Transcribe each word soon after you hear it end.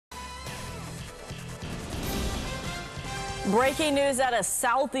Breaking news out of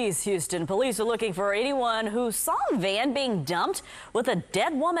Southeast Houston. Police are looking for anyone who saw a van being dumped with a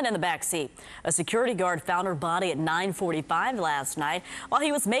dead woman in the backseat. A security guard found her body at 9:45 last night while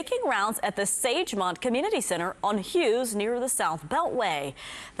he was making rounds at the Sagemont Community Center on Hughes near the South Beltway.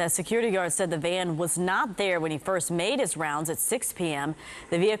 That security guard said the van was not there when he first made his rounds at 6 p.m.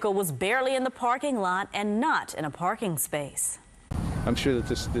 The vehicle was barely in the parking lot and not in a parking space. I'm sure that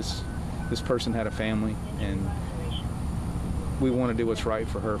this person had a family, and we want to do what's right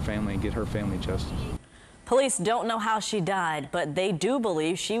for her family and get her family justice. Police don't know how she died, but they do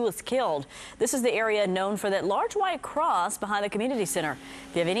believe she was killed. This is the area known for that large white cross behind the community center.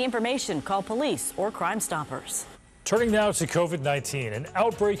 If you have any information, call police or Crime Stoppers. Turning now to COVID-19, an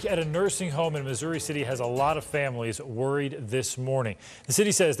outbreak at a nursing home in Missouri City has a lot of families worried this morning. The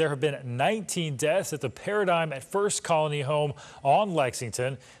city says there have been 19 deaths at the Paradigm at First Colony home on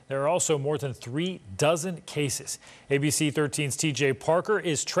Lexington. There are also more than 3 dozen cases. ABC 13's TJ Parker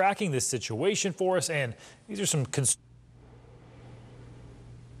is tracking this situation for us, and these are some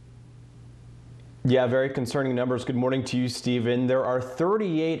Yeah, very concerning numbers. Good morning to you, Stephen. There are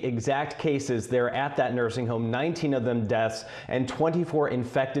 38 exact cases there at that nursing home, 19 of them deaths, and 24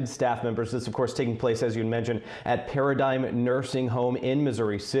 infected staff members. This, of course, taking place, as you mentioned, at Paradigm Nursing Home in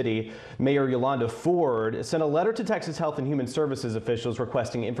Missouri City. Mayor Yolanda Ford sent a letter to Texas Health and Human Services officials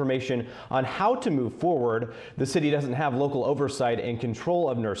requesting information on how to move forward. The city doesn't have local oversight and control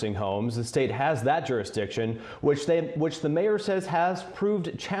of nursing homes. The state has that jurisdiction, which the mayor says has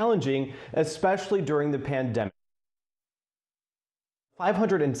proved challenging, especially during the pandemic.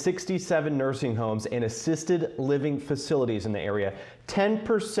 567 nursing homes and assisted living facilities in the area.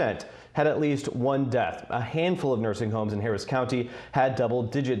 10% had at least one death. A handful of nursing homes in Harris County had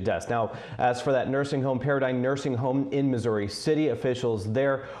double-digit deaths. Now, as for that nursing home, Paradigm Nursing Home in Missouri City, officials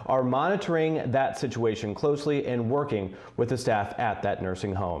there are monitoring that situation closely and working with the staff at that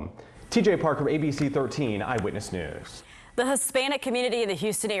nursing home. TJ Parker, ABC 13 Eyewitness News. The Hispanic community in the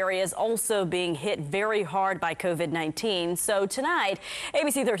Houston area is also being hit very hard by COVID-19. So tonight,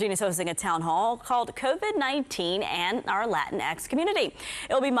 ABC 13 is hosting a town hall called COVID-19 and our Latinx community.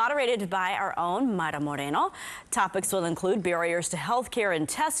 It will be moderated by our own Mayra Moreno. Topics will include barriers to health care and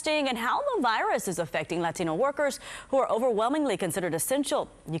testing and how the virus is affecting Latino workers who are overwhelmingly considered essential.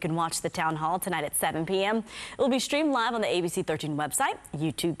 You can watch the town hall tonight at 7 p.m. It will be streamed live on the ABC 13 website,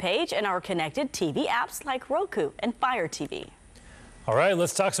 YouTube page, and our connected TV apps like Roku and Fire TV. All right,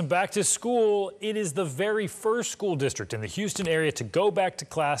 let's talk some back to school. It is the very first school district in the Houston area to go back to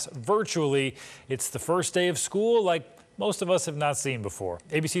class virtually. It's the first day of school like most of us have not seen before.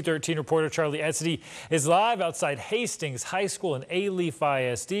 ABC 13 reporter Charlie Edsity is live outside Hastings High School in Alief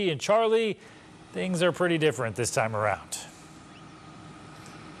ISD. And Charlie, things are pretty different this time around.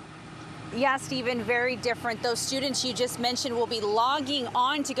 Yeah, Stephen, very different. Those students you just mentioned will be logging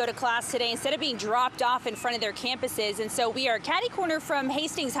on to go to class today instead of being dropped off in front of their campuses. And so we are catty corner from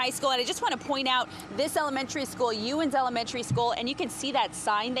Hastings High School. And I just want to point out this elementary school, Ewens Elementary School, and you can see that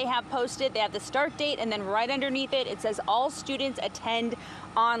sign they have posted. They have the start date, and then right underneath it, it says all students attend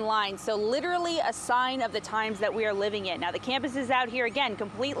online. So literally a sign of the times that we are living in. Now the campus is out here again,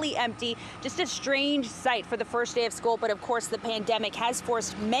 completely empty, just a strange sight for the first day of school. But of course the pandemic has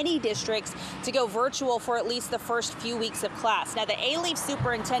forced many districts to go virtual for at least the first few weeks of class. Now the Alief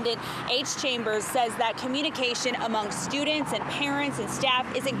superintendent, H. Chambers, says that communication among students and parents and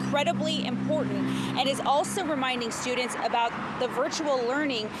staff is incredibly important and is also reminding students about the virtual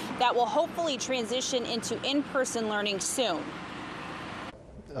learning that will hopefully transition into in-person learning soon.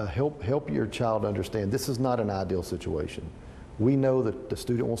 Help your child understand this is not an ideal situation. We know that the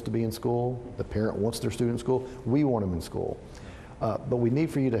student wants to be in school, the parent wants their student in school, we want them in school. But we need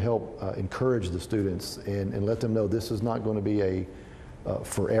for you to help encourage the students and let them know this is not going to be a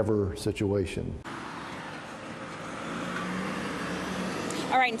forever situation.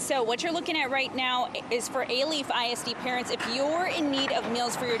 All right, so what you're looking at right now is for Alief ISD parents. If you're in need of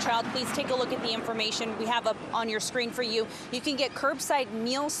meals for your child, please take a look at the information we have up on your screen for you. You can get curbside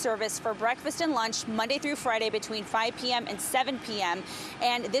meal service for breakfast and lunch Monday through Friday between 5 p.m. and 7 p.m.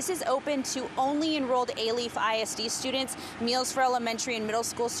 And this is open to only enrolled Alief ISD students. Meals for elementary and middle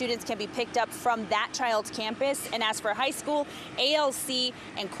school students can be picked up from that child's campus. And as for high school, ALC,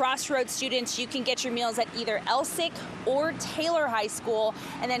 and Crossroads students, you can get your meals at either Elsick or Taylor High School.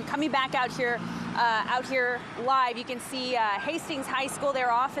 And then coming back out here live, you can see Hastings High School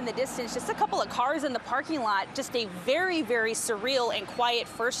there off in the distance. Just a couple of cars in the parking lot. Just a very, very surreal and quiet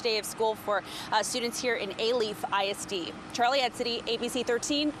first day of school for students here in Alief ISD. Charlie Edsity, ABC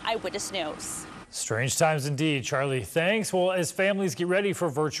 13 Eyewitness News. Strange times indeed, Charlie. Thanks. Well, as families get ready for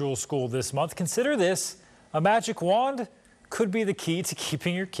virtual school this month, consider this: a magic wand could be the key to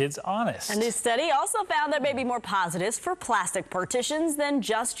keeping your kids honest. A new study also found there may be more positives for plastic partitions than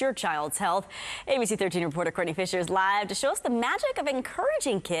just your child's health. ABC 13 reporter Courtney Fisher is live to show us the magic of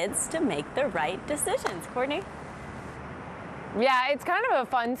encouraging kids to make the right decisions. Courtney? Yeah, it's kind of a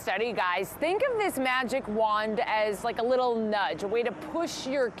fun study, guys. Think of this magic wand as like a little nudge, a way to push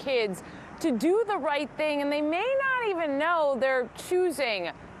your kids to do the right thing, and they may not even know they're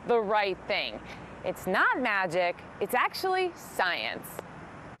choosing the right thing. It's not magic, it's actually science.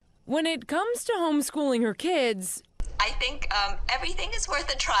 When it comes to homeschooling her kids, I think everything is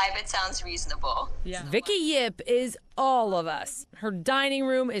worth a try if it sounds reasonable. yeah. Vicky Yip is all of us. Her dining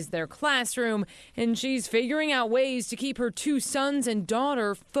room is their classroom, and she's figuring out ways to keep her 2 sons and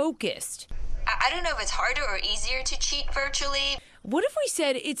daughter focused. I don't know if it's harder or easier to cheat virtually. What if we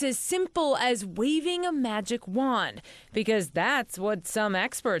said it's as simple as waving a magic wand? Because that's what some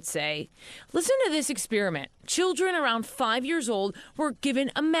experts say. Listen to this experiment. Children around 5 years old were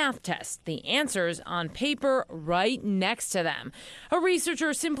given a math test, the answers on paper right next to them. A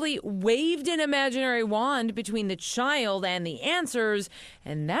researcher simply waved an imaginary wand between the child and the answers,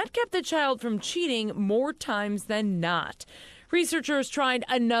 and that kept the child from cheating more times than not. Researchers tried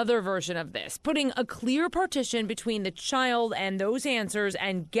another version of this, putting a clear partition between the child and those answers,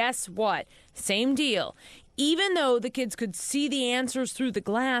 and guess what? Same deal. Even though the kids could see the answers through the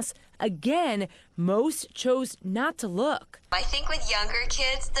glass, again, most chose not to look. I think with younger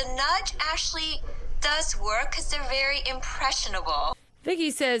kids, the nudge actually does work because they're very impressionable.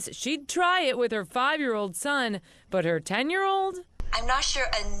 Vicky says she'd try it with her 5-year-old son, but her 10-year-old? I'm not sure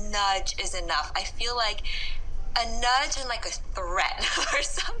a nudge is enough. I feel like a nudge and like a threat or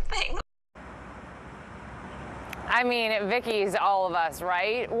something. I mean, Vicky's all of us,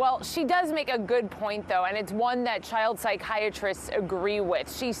 right? Well, she does make a good point, though, and it's one that child psychiatrists agree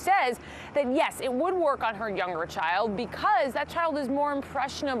with. She says that, yes, it would work on her younger child because that child is more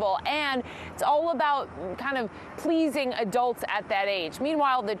impressionable, and it's all about kind of pleasing adults at that age.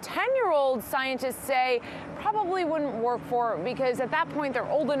 Meanwhile, the 10-year-old, scientists say, probably wouldn't work for her because at that point, they're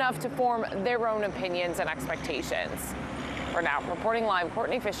old enough to form their own opinions and expectations. For now, reporting live,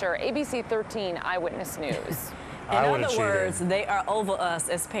 Courtney Fisher, ABC 13 Eyewitness News. In other words, they are over us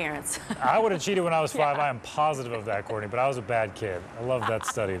as parents. I would have cheated when I was 5. I am positive of that, Courtney, but I was a bad kid. I love that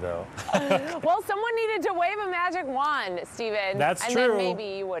study, though. Well, someone needed to wave a magic wand, Stephen. That's and true. And then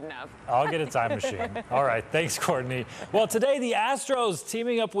maybe you wouldn't have. I'll get a time machine. All right, thanks, Courtney. Well, today the Astros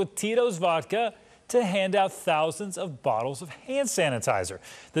teaming up with Tito's Vodka to hand out thousands of bottles of hand sanitizer.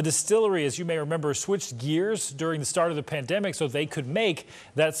 The distillery, as you may remember, switched gears during the start of the pandemic so they could make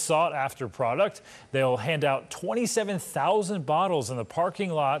that sought-after product. They'll hand out 27,000 bottles in the parking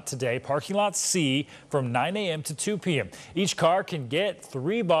lot today, parking lot C, from 9 a.m. to 2 p.m. Each car can get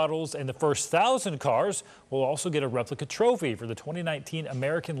 3 bottles, and the first 1,000 cars will also get a replica trophy for the 2019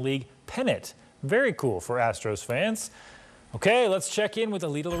 American League pennant. Very cool for Astros fans. Okay, let's check in with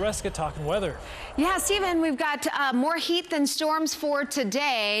Alita Loreska talking weather. Yeah, Stephen, we've got more heat than storms for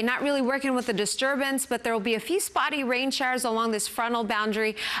today. Not really working with the disturbance, but there will be a few spotty rain showers along this frontal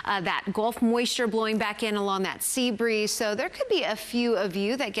boundary. That Gulf moisture blowing back in along that sea breeze. So there could be a few of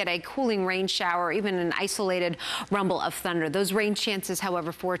you that get a cooling rain shower, or even an isolated rumble of thunder. Those rain chances,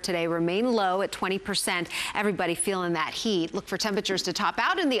 however, for today remain low at 20%. Everybody feeling that heat. Look for temperatures to top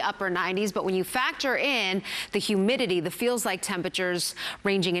out in the upper 90s, but when you factor in the humidity, the feels like temperatures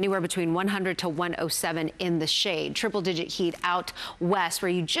ranging anywhere between 100 to 107 in the shade. Triple-digit heat out west,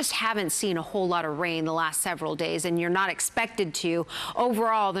 where you just haven't seen a whole lot of rain the last several days, and you're not expected to.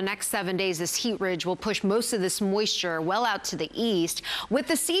 Overall, the next 7 days, this heat ridge will push most of this moisture well out to the east. With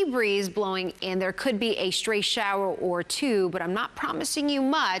the sea breeze blowing in, there could be a stray shower or two, but I'm not promising you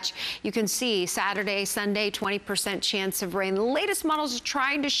much. You can see Saturday, Sunday, 20% chance of rain. The latest models are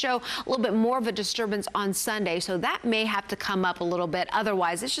trying to show a little bit more of a disturbance on Sunday, so that may have to come up a little bit.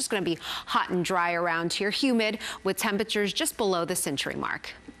 Otherwise, it's just going to be hot and dry around here, humid, with temperatures just below the century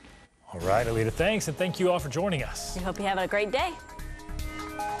mark. All right, Alita, thanks, and thank you all for joining us. We hope you have a great day.